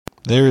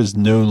There is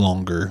no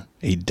longer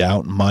a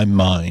doubt in my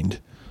mind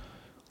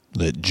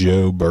that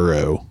Joe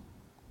Burrow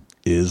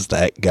is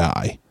that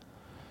guy.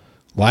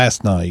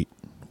 Last night,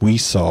 we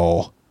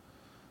saw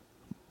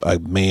a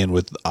man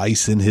with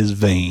ice in his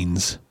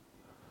veins,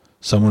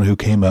 someone who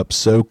came up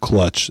so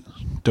clutch.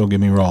 Don't get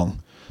me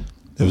wrong,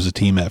 it was a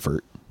team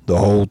effort. The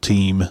whole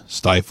team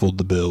stifled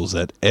the Bills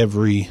at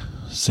every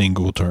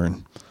single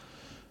turn.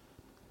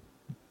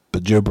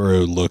 But Joe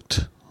Burrow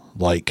looked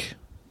like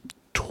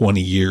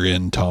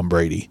 20-year-in Tom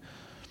Brady.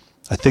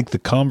 I think the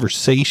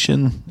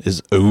conversation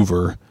is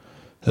over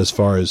as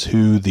far as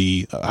who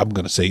the I'm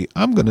going to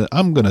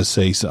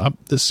say so,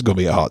 this is going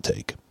to be a hot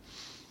take.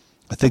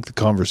 I think the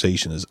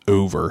conversation is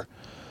over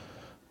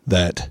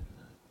that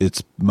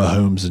it's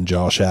Mahomes and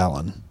Josh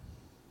Allen.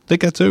 I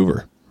think that's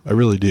over. I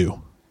really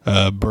do.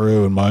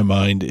 Burrow, in my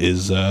mind,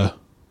 is the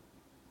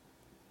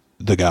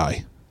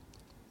guy.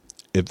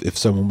 If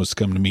someone was to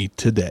come to me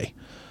today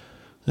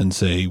and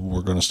say,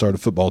 we're going to start a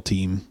football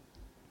team,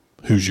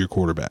 who's your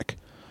quarterback?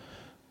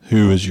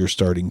 Who is your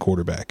starting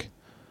quarterback?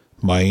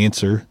 My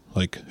answer,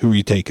 who are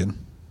you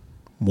taking?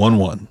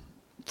 1-1.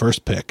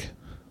 First pick.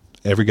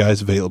 Every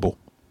guy's available.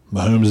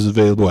 Mahomes is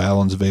available.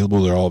 Allen's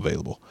available. They're all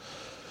available.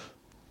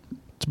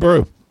 It's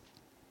Burrow.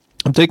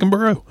 I'm taking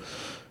Burrow.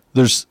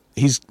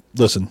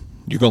 Listen,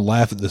 you're going to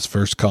laugh at this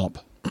first comp,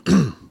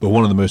 but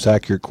one of the most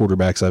accurate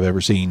quarterbacks I've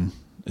ever seen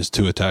is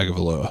Tua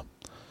Tagovailoa.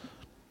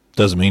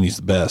 Doesn't mean he's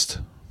the best.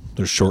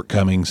 There's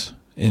shortcomings,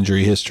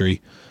 injury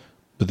history,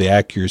 but the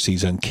accuracy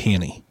is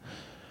uncanny.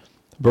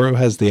 Burrow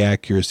has the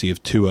accuracy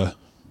of Tua,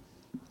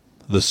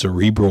 the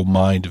cerebral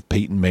mind of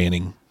Peyton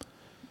Manning,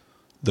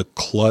 the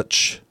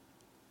clutch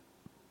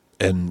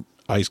and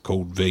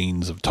ice-cold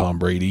veins of Tom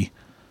Brady,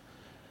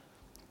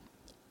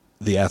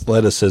 the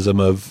athleticism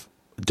of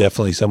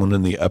definitely someone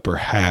in the upper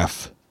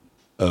half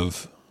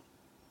of,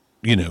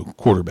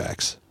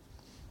 quarterbacks.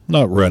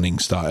 Not running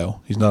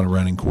style. He's not a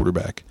running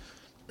quarterback.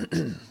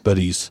 But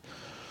he's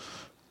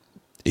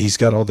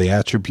got all the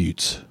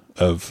attributes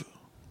of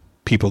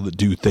people that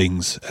do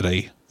things at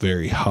a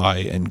very high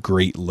and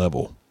great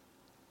level.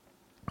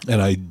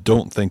 And I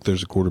don't think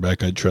there's a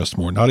quarterback I'd trust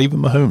more. Not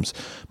even Mahomes.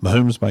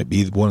 Mahomes might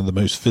be one of the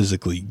most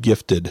physically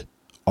gifted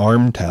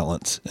arm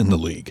talents in the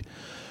league.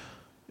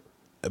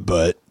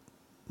 But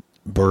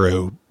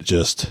Burrow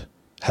just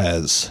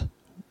has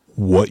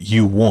what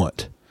you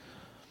want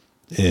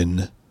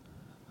in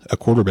a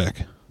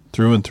quarterback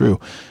through and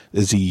through.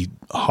 Is he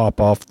hop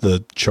off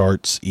the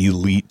charts,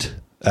 elite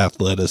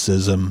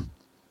athleticism,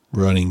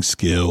 running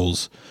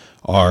skills,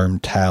 arm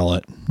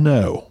talent?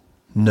 No.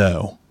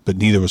 But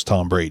neither was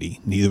Tom Brady.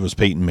 Neither was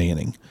Peyton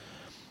Manning.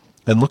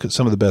 And look at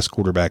some of the best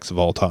quarterbacks of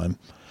all time.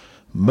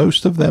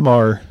 Most of them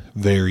are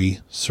very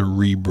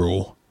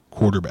cerebral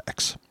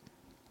quarterbacks.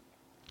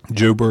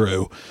 Joe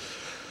Burrow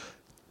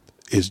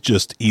is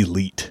just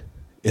elite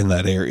in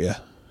that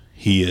area.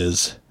 He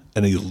is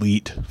an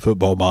elite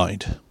football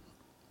mind.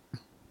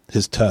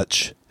 His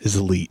touch is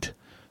elite.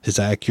 His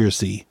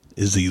accuracy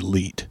is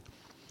elite.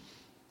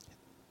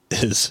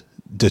 His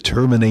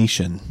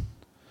determination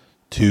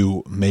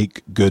to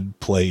make good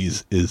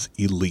plays is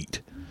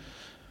elite.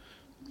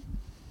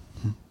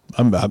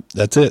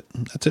 That's it.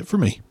 That's it for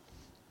me.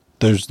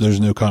 There's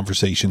no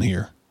conversation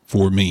here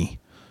for me.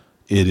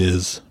 It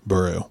is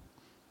Burrow.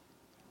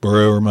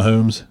 Burrow or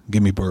Mahomes?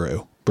 Give me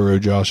Burrow. Burrow,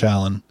 Josh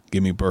Allen?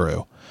 Give me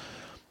Burrow.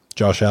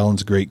 Josh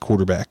Allen's a great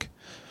quarterback.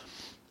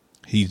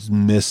 He's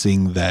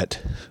missing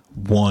that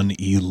one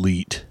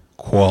elite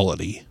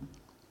quality,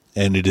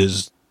 and it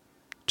is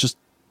just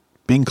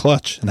being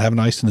clutch and having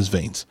ice in his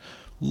veins.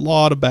 A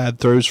lot of bad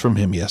throws from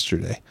him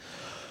yesterday.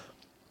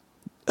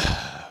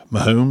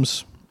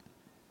 Mahomes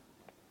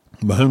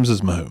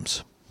is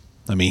Mahomes.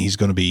 I mean, he's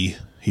going to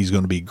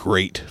be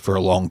great for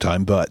a long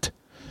time, but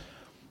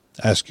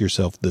ask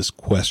yourself this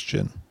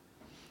question.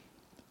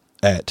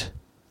 At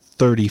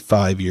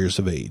 35 years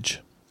of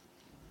age,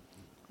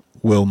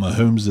 will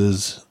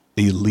Mahomes'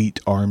 elite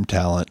arm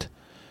talent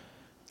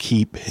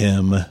keep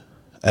him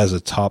as a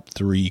top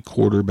 3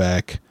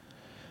 quarterback,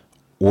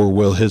 or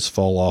will his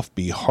fall off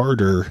be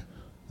harder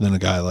than a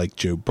guy like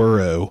Joe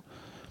Burrow,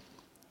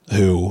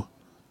 who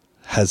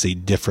has a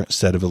different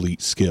set of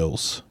elite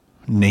skills,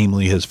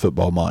 namely his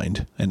football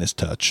mind and his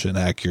touch and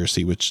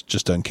accuracy, which is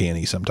just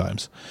uncanny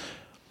sometimes.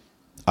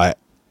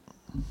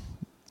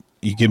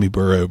 You give me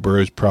Burrow.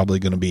 Burrow's probably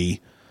going to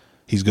be,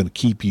 he's going to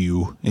keep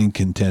you in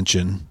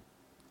contention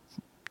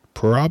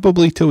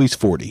probably till he's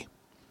 40,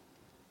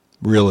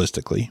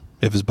 realistically,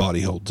 if his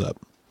body holds up.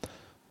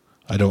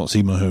 I don't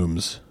see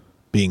Mahomes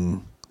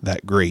being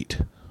that great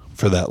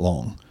for that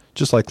long.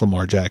 Just like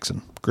Lamar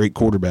Jackson, great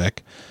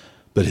quarterback,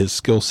 but his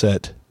skill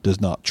set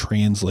does not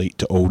translate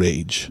to old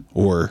age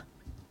or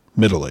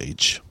middle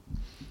age.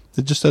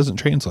 It just doesn't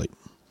translate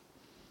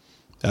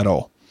at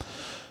all.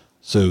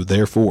 So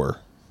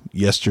therefore,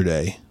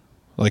 yesterday,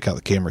 I like how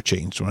the camera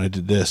changed when I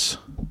did this.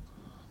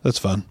 That's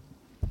fun.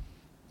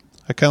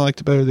 I kind of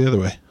liked it better the other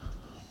way.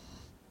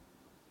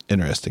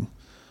 Interesting.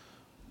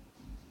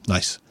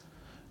 Nice.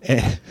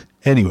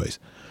 Anyways,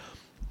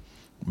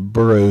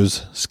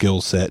 Burrow's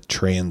skill set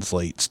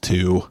translates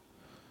to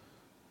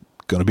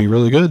going to be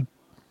really good.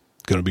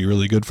 Going to be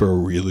really good for a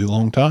really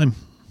long time.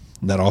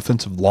 And that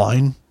offensive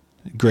line,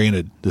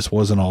 granted, this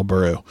wasn't all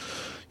Burrow.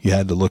 You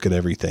had to look at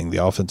everything.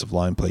 The offensive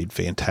line played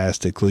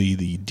fantastically.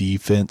 The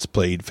defense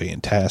played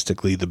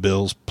fantastically. The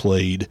Bills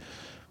played,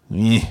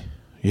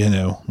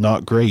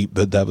 not great,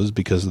 but that was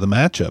because of the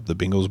matchup. The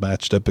Bengals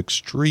matched up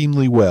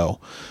extremely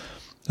well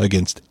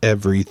against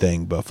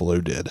everything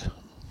Buffalo did.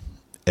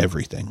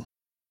 Everything.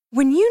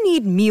 When you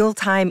need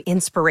mealtime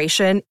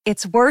inspiration,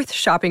 it's worth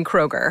shopping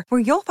Kroger, where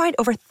you'll find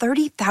over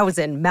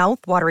 30,000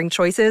 mouth-watering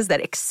choices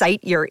that excite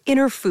your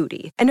inner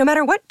foodie. And no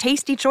matter what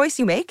tasty choice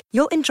you make,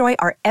 you'll enjoy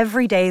our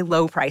everyday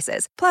low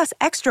prices, plus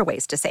extra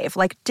ways to save,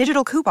 like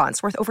digital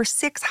coupons worth over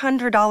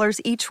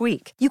 $600 each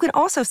week. You can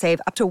also save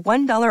up to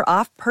 $1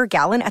 off per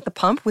gallon at the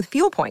pump with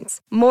fuel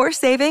points. More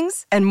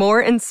savings and more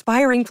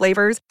inspiring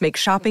flavors make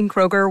shopping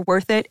Kroger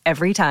worth it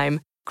every time.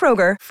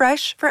 Kroger,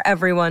 fresh for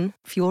everyone.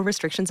 Fuel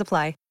restrictions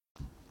apply.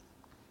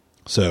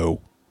 So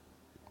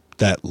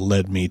that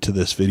led me to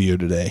this video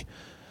today.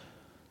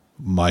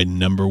 My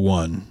number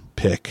one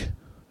pick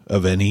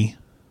of any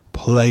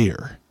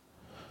player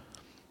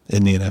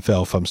in the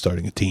NFL, if I'm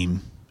starting a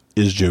team,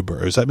 is Joe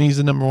Burrow. Does that mean he's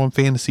the number one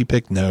fantasy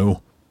pick?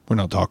 No, we're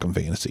not talking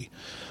fantasy.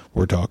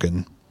 We're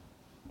talking,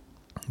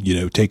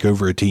 take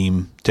over a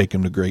team, take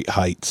them to great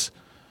heights.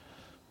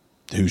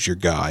 Who's your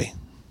guy?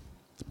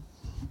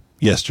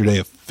 Yesterday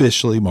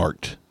officially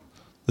marked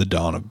the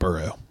dawn of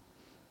Burrow.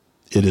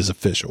 It is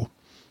official.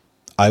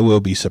 I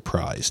will be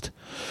surprised.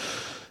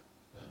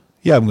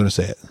 Yeah, I'm going to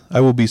say it.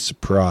 I will be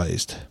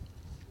surprised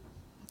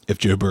if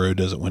Joe Burrow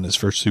doesn't win his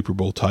first Super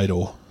Bowl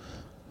title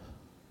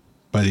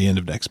by the end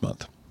of next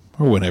month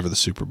or whenever the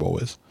Super Bowl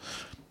is.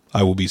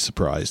 I will be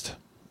surprised.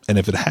 And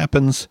if it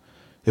happens,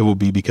 it will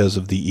be because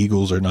of the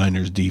Eagles or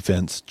Niners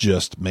defense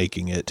just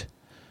making it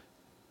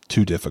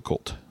too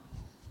difficult.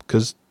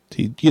 Because,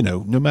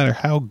 no matter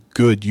how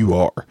good you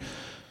are,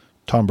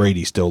 Tom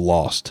Brady still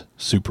lost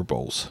Super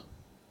Bowls.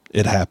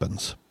 It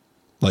happens.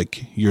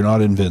 Like, you're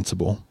not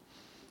invincible,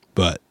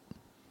 but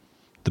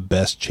the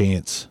best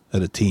chance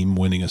at a team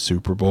winning a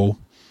Super Bowl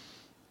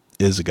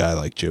is a guy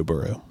like Joe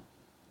Burrow.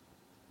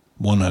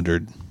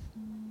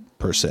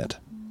 100%.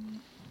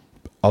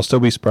 I'll still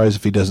be surprised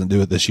if he doesn't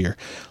do it this year.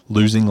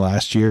 Losing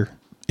last year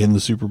in the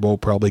Super Bowl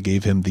probably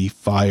gave him the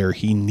fire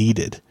he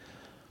needed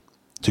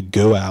to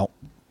go out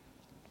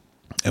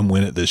and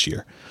win it this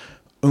year.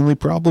 Only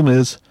problem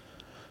is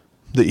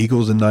the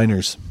Eagles and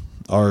Niners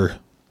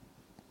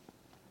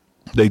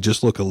they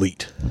just look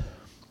elite.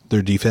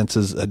 Their defense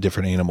is a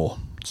different animal.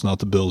 It's not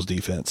the Bills'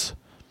 defense.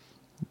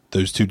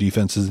 Those two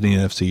defenses in the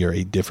NFC are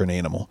a different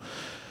animal.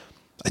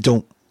 I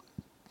don't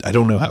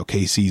know how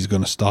KC is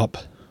going to stop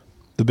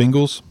the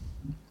Bengals.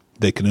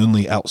 They can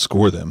only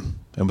outscore them.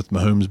 And with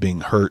Mahomes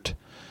being hurt,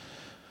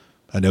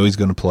 I know he's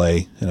going to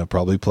play, and he'll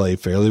probably play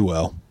fairly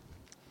well.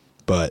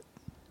 But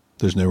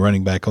there's no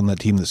running back on that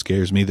team that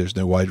scares me. There's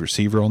no wide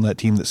receiver on that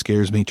team that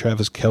scares me.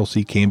 Travis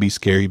Kelce can be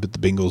scary, but the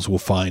Bengals will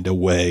find a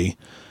way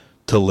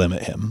to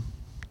limit him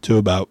to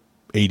about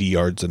 80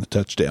 yards and a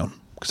touchdown,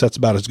 because that's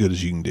about as good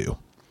as you can do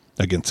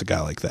against a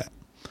guy like that.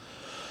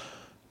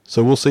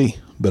 So we'll see.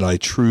 But I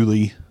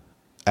truly,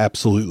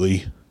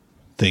 absolutely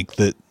think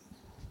that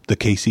the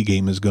KC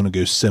game is going to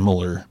go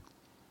similar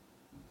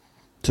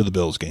to the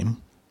Bills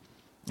game.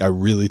 I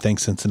really think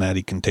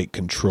Cincinnati can take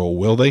control.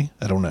 Will they?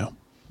 I don't know.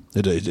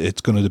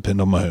 It's going to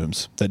depend on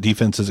Mahomes. That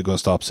defense isn't going to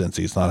stop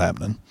Cincy. It's not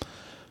happening.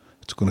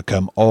 It's going to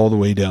come all the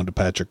way down to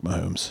Patrick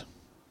Mahomes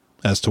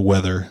as to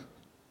whether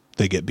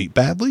they get beat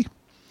badly,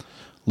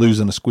 lose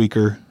in a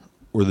squeaker,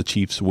 or the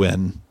Chiefs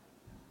win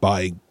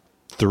by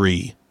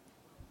 3,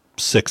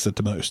 6 at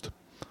the most.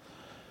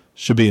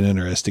 Should be an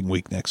interesting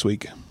week next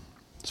week.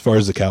 As far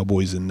as the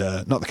Cowboys and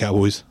not the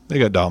Cowboys, they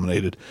got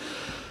dominated.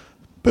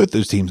 Both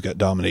those teams got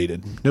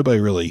dominated. Nobody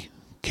really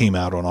came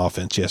out on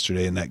offense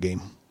yesterday in that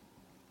game.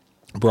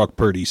 Brock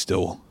Purdy's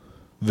still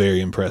very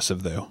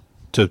impressive, though.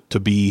 To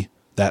be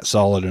that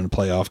solid in a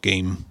playoff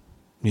game,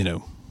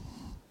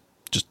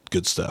 just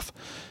good stuff.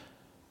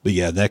 But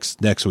yeah,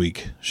 next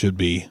week should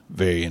be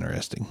very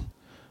interesting.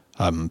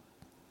 I'm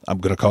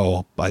going to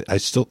call, I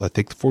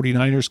think the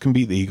 49ers can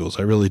beat the Eagles.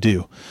 I really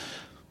do.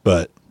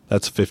 But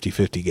that's a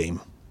 50-50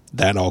 game.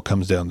 That all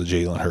comes down to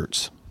Jalen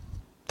Hurts.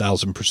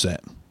 1,000%.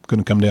 Going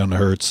to come down to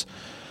Hurts.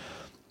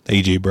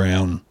 A.J.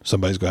 Brown,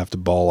 somebody's going to have to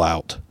ball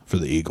out for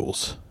the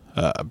Eagles.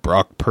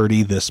 Brock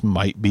Purdy, this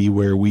might be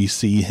where we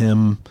see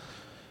him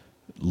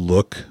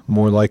look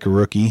more like a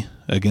rookie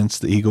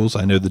against the Eagles.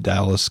 I know the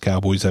Dallas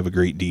Cowboys have a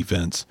great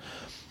defense.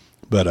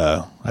 But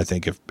I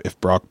think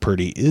if Brock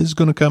Purdy is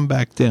going to come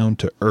back down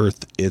to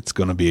earth, it's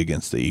going to be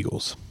against the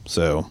Eagles.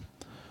 So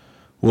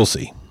we'll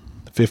see.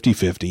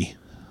 50-50.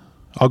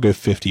 I'll go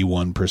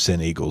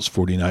 51% Eagles,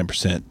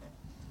 49%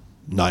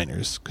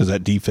 Niners. Because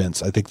that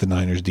defense, I think the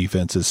Niners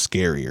defense is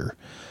scarier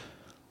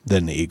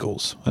than the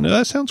Eagles. I know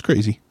that sounds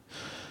crazy.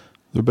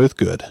 They're both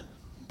good.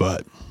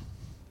 But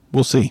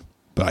we'll see.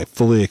 But I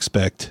fully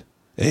expect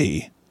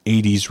a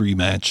 80s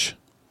rematch.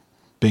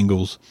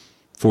 Bengals,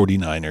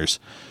 49ers.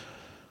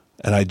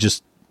 And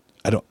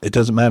it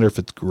doesn't matter if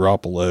it's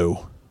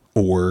Garoppolo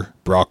or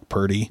Brock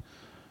Purdy.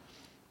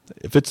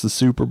 If it's the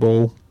Super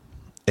Bowl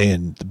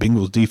and the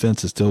Bengals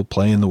defense is still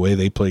playing the way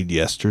they played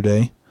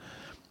yesterday,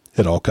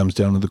 it all comes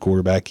down to the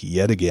quarterback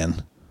yet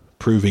again,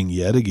 proving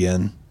yet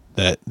again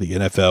that the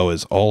NFL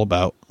is all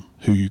about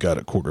who you got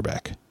at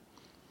quarterback.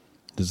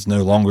 This is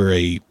no longer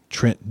a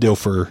Trent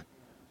Dilfer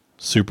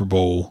Super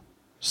Bowl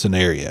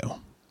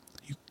scenario.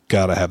 You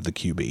got to have the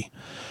QB.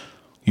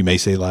 You may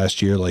say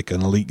last year, like,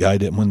 an elite guy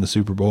didn't win the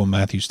Super Bowl in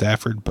Matthew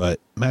Stafford, but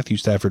Matthew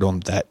Stafford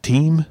on that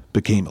team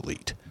became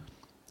elite.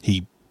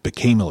 He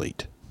became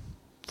elite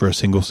for a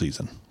single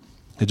season.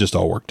 It just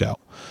all worked out.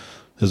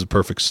 It was a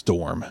perfect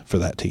storm for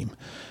that team.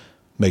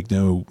 Make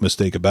no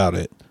mistake about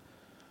it.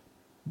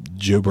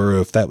 Joe Burrow,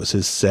 if that was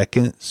his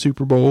second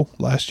Super Bowl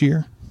last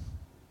year,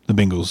 the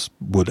Bengals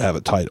would have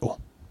a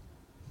title.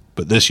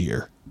 But this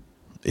year,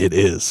 it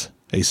is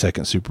a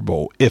second Super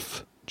Bowl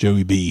if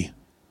Joey B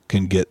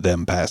can get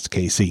them past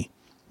KC.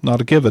 Not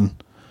a given,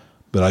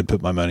 but I'd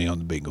put my money on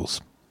the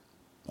Bengals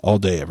all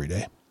day, every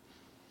day.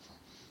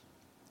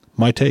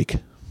 My take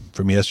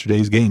from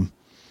yesterday's game: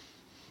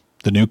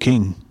 the new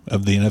king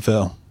of the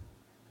NFL.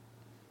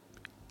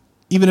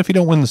 Even if he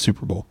don't win the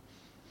Super Bowl,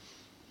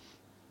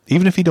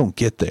 even if he don't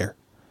get there,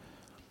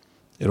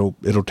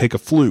 it'll take a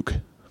fluke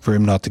for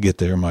him not to get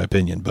there, in my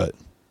opinion, but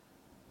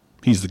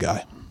he's the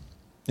guy.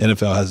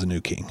 NFL has a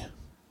new king.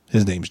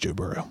 His name's Joe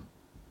Burrow.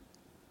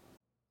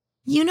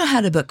 You know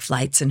how to book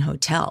flights and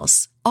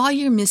hotels. All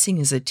you're missing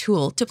is a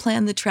tool to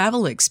plan the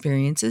travel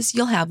experiences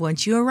you'll have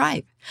once you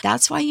arrive.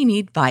 That's why you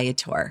need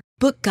Viator.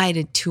 Book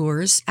guided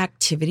tours,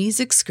 activities,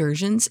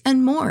 excursions,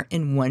 and more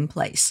in one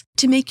place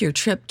to make your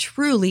trip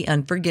truly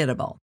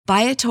unforgettable.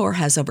 Viator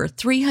has over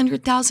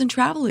 300,000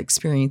 travel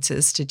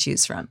experiences to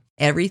choose from.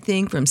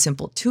 Everything from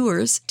simple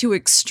tours to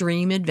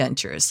extreme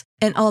adventures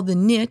and all the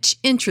niche,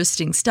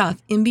 interesting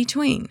stuff in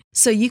between.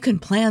 So you can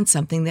plan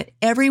something that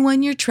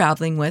everyone you're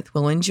traveling with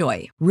will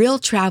enjoy. Real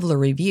traveler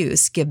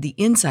reviews give the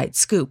inside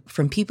scoop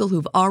from people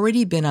who've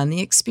already been on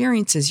the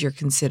experiences you're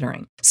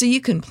considering. So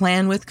you can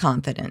plan with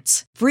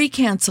confidence. Free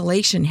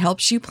cancellation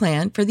helps you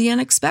plan for the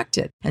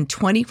unexpected. And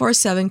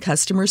 24/7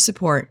 customer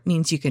support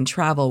means you can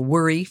travel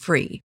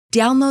worry-free.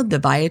 Download the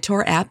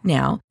Viator app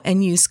now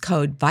and use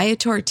code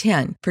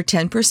Viator10 for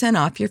 10%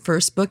 off your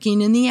first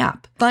booking in the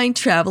app. Find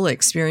travel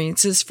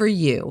experiences for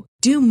you.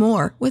 Do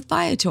more with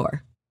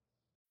Viator.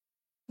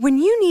 When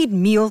you need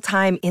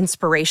mealtime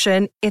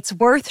inspiration, it's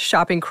worth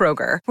shopping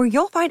Kroger, where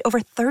you'll find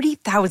over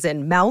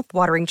 30,000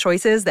 mouth-watering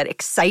choices that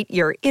excite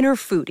your inner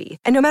foodie.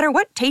 And no matter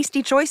what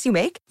tasty choice you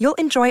make, you'll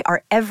enjoy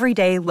our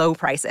everyday low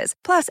prices,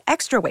 plus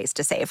extra ways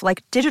to save,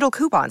 like digital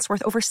coupons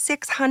worth over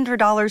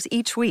 $600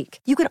 each week.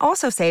 You can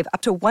also save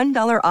up to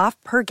 $1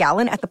 off per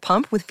gallon at the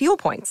pump with fuel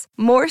points.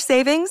 More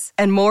savings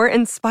and more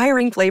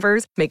inspiring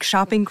flavors make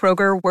shopping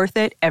Kroger worth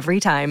it every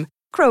time.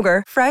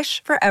 Kroger,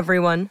 fresh for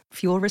everyone.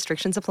 Fuel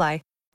restrictions apply.